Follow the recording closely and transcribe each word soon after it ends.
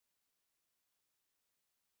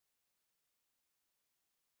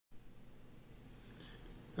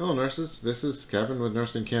Hello nurses, this is Kevin with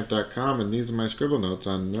Nursing KAMP.com, and these are my scribble notes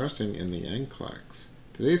on nursing in the NCLEX.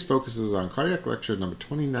 Today's focus is on cardiac lecture number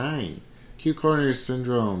 29, acute coronary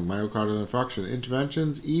syndrome, myocardial infarction,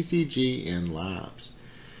 interventions, ECG, and labs,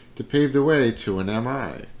 to pave the way to an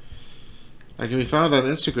MI. I can be found on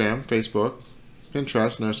Instagram, Facebook,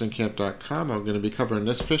 Pinterest, nursingkamp.com. I'm going to be covering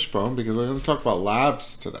this fishbone because we're going to talk about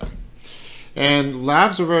labs today. And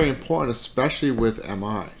labs are very important, especially with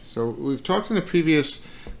MI. So we've talked in a previous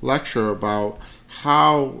lecture about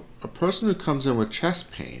how a person who comes in with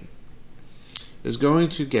chest pain is going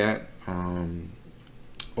to get ONA-MB.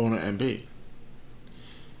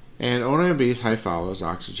 And ONA-MB is high followers,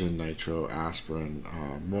 oxygen, nitro, aspirin,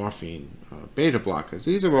 morphine, beta blockers.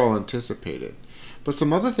 These are all anticipated. But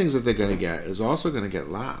some other things that they're going to get is also going to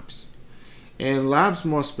get labs. And labs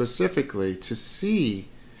more specifically to see,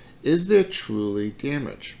 is there truly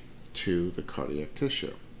damage to the cardiac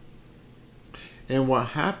tissue? And what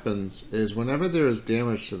happens is whenever there is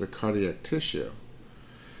damage to the cardiac tissue,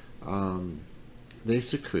 they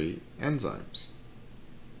secrete enzymes.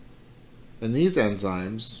 And these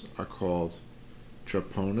enzymes are called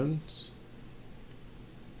troponins,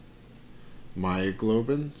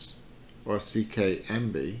 myoglobins, or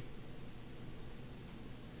CKMB,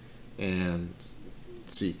 and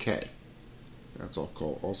CK. That's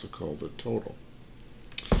also called the total.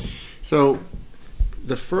 So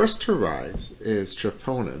the first to rise is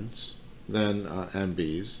troponins, then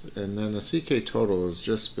MBs, and then the CK total is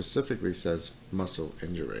just specifically says muscle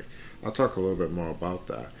injury. I'll talk a little bit more about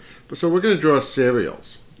that. But so we're going to draw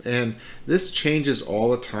serials, and this changes all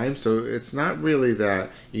the time. So it's not really that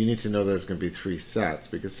you need to know there's going to be 3 sets,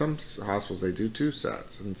 because some hospitals they do 2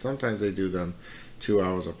 sets, and sometimes they do them 2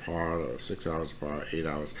 hours apart or 6 hours apart, 8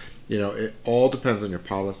 hours. You know, it all depends on your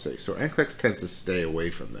policy. So NCLEX tends to stay away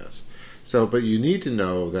from this. So, but you need to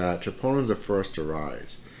know that troponins are first to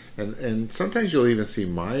rise. And sometimes you'll even see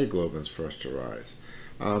myoglobins first to rise.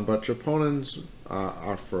 But troponins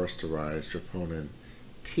are first to rise. Troponin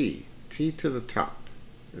T to the top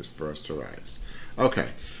is first to rise.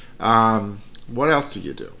 Okay, what else do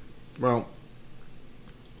you do? Well,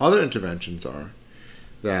 other interventions are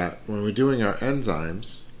that when we're doing our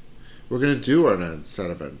enzymes, we're going to do our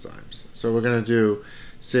set of enzymes. So we're going to do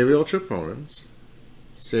serial troponins,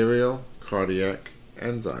 serial cardiac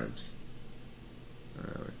enzymes.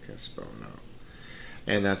 I can't spell it out.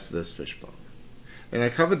 And that's this fishbone. And I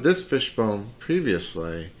covered this fishbone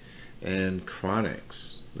previously in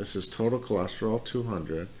chronics. This is total cholesterol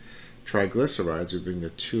 200. Triglycerides, we bring the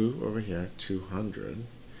 2 over here, 200.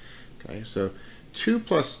 Okay, so 2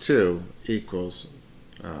 plus 2 equals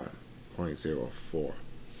 0.04.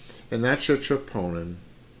 And that's your troponin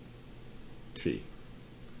T.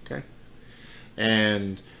 Okay?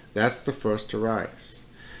 And that's the first to rise.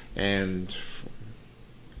 And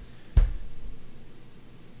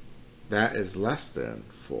that is less than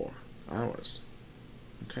 4 hours.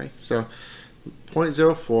 Okay? So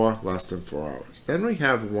 0.04 less than 4 hours. Then we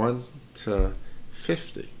have 1 to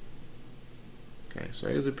 50. Okay, so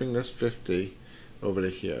I usually bring this 50 over to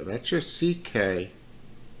here. That's your CKMB.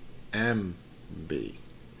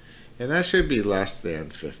 And that should be less than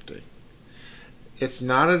 50. It's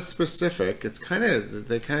not as specific. It's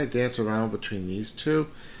they kind of dance around between these two,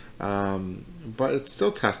 but it's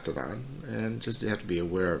still tested on, and just you have to be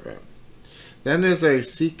aware of it. Then there's a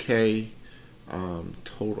CK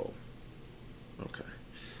total. Okay,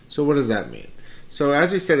 so what does that mean? So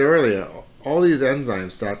as we said earlier, all these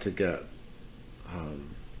enzymes start to get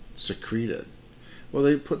secreted.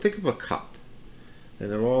 Well, think of a cup, and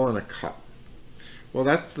they're all in a cup. Well,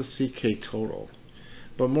 that's the CK total.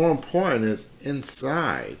 But more important is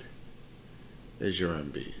inside is your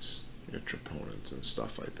MBs, your troponins and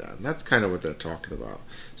stuff like that. And that's kind of what they're talking about.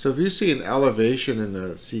 So if you see an elevation in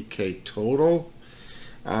the CK total,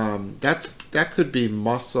 that could be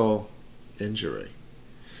muscle injury.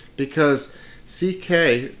 Because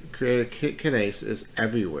CK, creatine kinase, is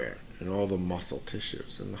everywhere in all the muscle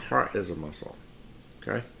tissues. And the heart is a muscle.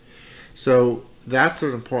 Okay? So that's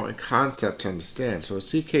an important concept to understand. So a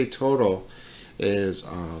CK total is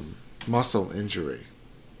muscle injury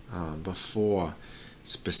before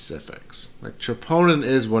specifics. Like troponin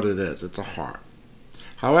is what it is. It's a heart.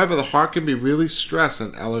 However, the heart can be really stressed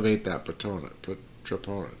and elevate that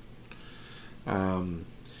troponin. Then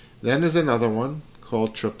there's another one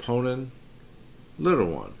called troponin little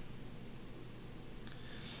 1.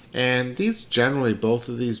 And these generally, both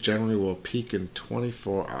of these generally will peak in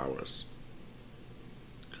 24 hours.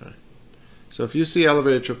 Okay. So if you see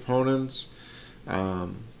elevated troponins,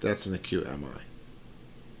 that's an acute MI.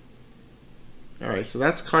 All right, so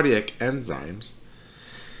that's cardiac enzymes.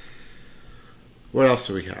 What else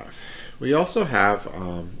do we have? We also have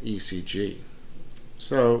ECG.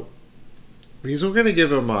 So because we're going to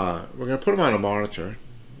give him, we're going to put him on a monitor,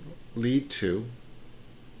 lead 2.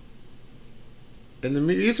 And the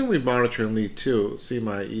reason we monitor in lead 2, see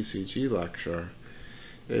my ECG lecture,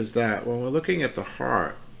 is that when we're looking at the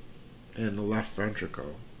heart and the left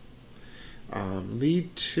ventricle,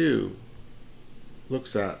 lead 2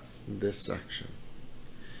 looks at this section.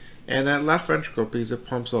 And that left ventricle, because it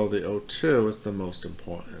pumps all the O2, is the most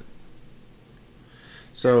important.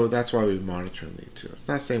 So that's why we monitor in lead 2. It's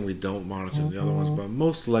not saying we don't monitor in the other ones, but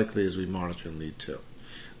most likely is we monitor in lead 2.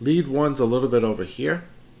 Lead 1's a little bit over here,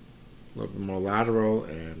 a little bit more lateral,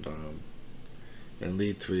 and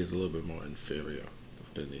lead 3 is a little bit more inferior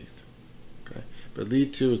underneath. Okay, but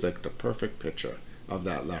lead 2 is like the perfect picture of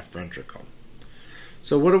that left ventricle.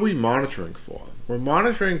 So what are we monitoring for? We're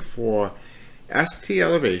monitoring for ST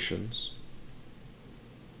elevations,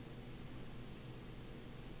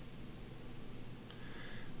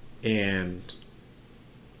 and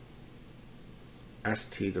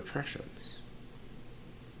ST depressions.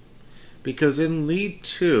 Because in lead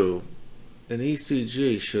 2, an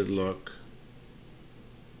ECG should look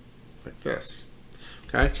like this.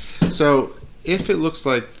 Okay? So if it looks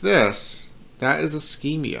like this, that is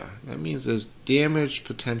ischemia. That means there's damage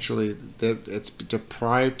potentially, that it's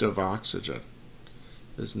deprived of oxygen.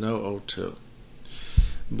 There's no O2.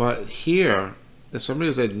 But here, if somebody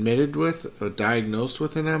was admitted with or diagnosed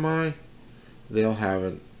with an MI, they'll have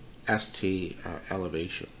an ST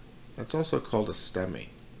elevation. That's also called a STEMI.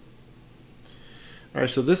 All right,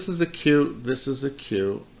 so this is acute, this is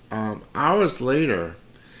acute. Hours later,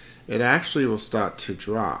 it actually will start to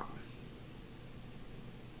drop.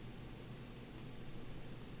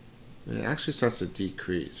 And it actually starts to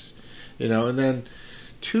decrease. You know, and then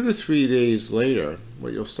 2 to 3 days later,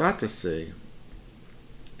 what you'll start to see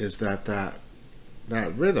is that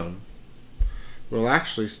rhythm will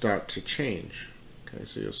actually start to change. Okay,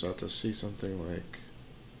 so you'll start to see something like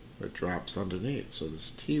it drops underneath. So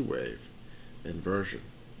this T wave inversion.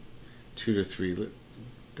 2 to 3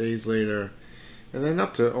 days later, and then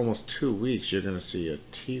up to almost 2 weeks, you're going to see a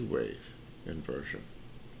T wave inversion.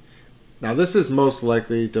 Now this is most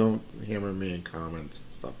likely, don't hammer me in comments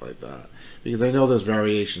and stuff like that, because I know there's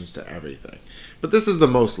variations to everything. But this is the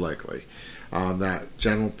most likely, that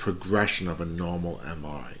general progression of a normal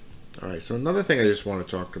MI. Alright, so another thing I just want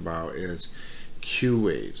to talk about is Q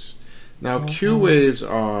waves. Now Q waves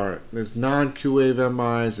are, there's non-Q wave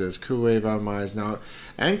MIs, there's Q wave MIs. Now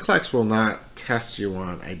NCLEX will not test you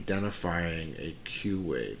on identifying a Q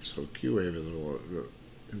wave. So Q wave is a little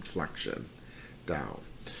inflection down.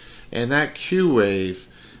 And that Q wave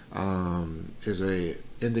is an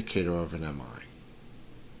indicator of an MI.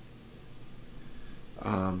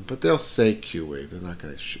 But they'll say Q wave. They're not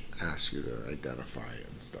going to ask you to identify it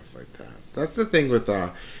and stuff like that. That's the thing with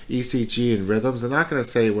ECG and rhythms. They're not going to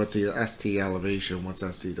say what's the ST elevation, what's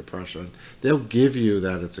ST depression. They'll give you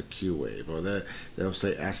that it's a Q wave, or they'll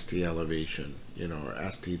say ST elevation, you know, or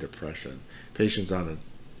ST depression. Patients on a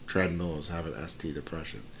treadmill is having ST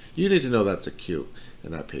depression. You need to know that's acute,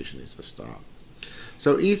 and that patient needs to stop.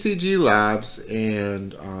 So ECG labs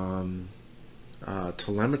and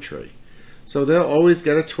telemetry. So they'll always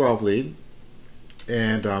get a 12 lead,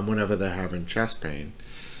 and whenever they're having chest pain.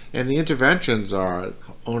 And the interventions are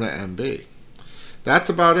ONA MB. That's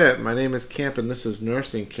about it. My name is Kamp, and this is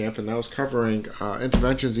Nursing Kamp, and that was covering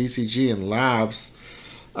interventions, ECG, and labs.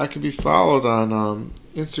 I can be followed on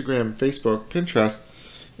Instagram, Facebook, Pinterest,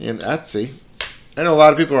 and Etsy. I know a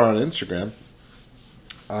lot of people are on Instagram,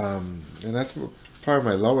 and that's probably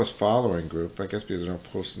my lowest following group, I guess, because I don't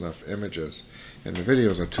post enough images and the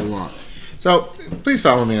videos are too long. So please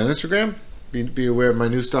follow me on Instagram, be aware of my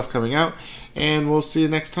new stuff coming out, and we'll see you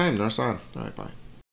next time. Nurse on. All right, bye.